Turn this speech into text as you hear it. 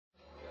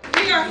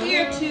We are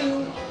here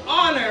to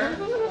honor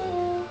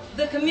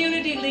the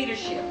community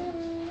leadership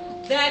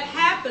that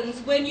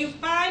happens when you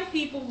find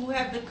people who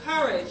have the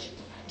courage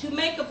to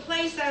make a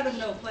place out of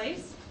no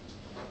place,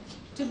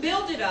 to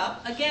build it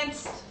up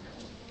against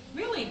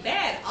really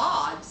bad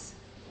odds,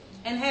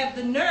 and have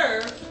the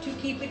nerve to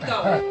keep it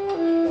going.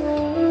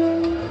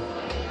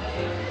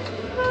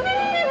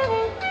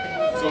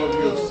 Some of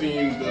you have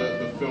seen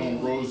the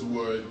film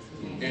Rosewood,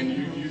 and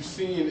you've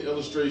seen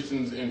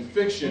illustrations in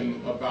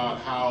fiction about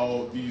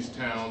how these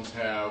towns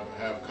have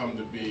come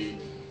to be.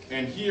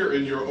 And here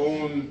in your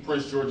own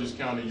Prince George's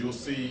County, you'll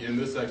see in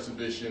this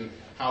exhibition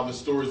how the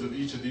stories of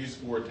each of these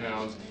 4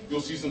 towns,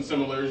 you'll see some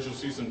similarities, you'll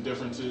see some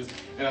differences,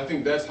 and I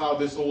think that's how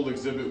this whole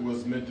exhibit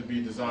was meant to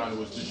be designed,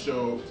 was to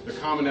show the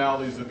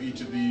commonalities of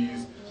each of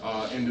these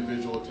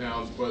individual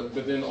towns, but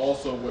then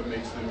also what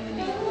makes them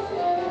unique.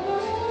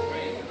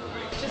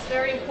 It's just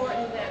very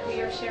important that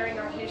we are sharing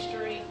our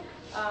history,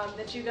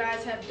 that you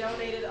guys have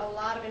donated a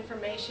lot of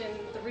information.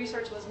 The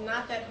research was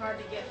not that hard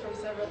to get from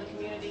several of the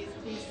communities.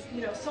 These,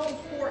 so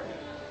important,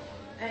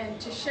 and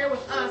to share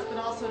with us, but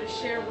also to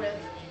share with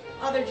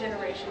other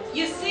generations.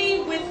 You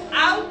see,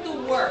 without the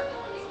work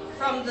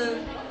from the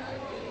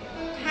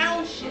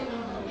township,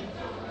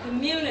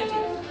 community,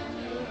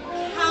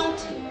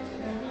 county,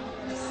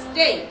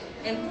 state,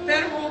 and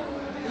federal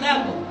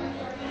level,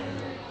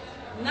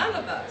 none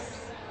of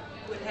us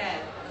would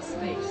have a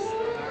space.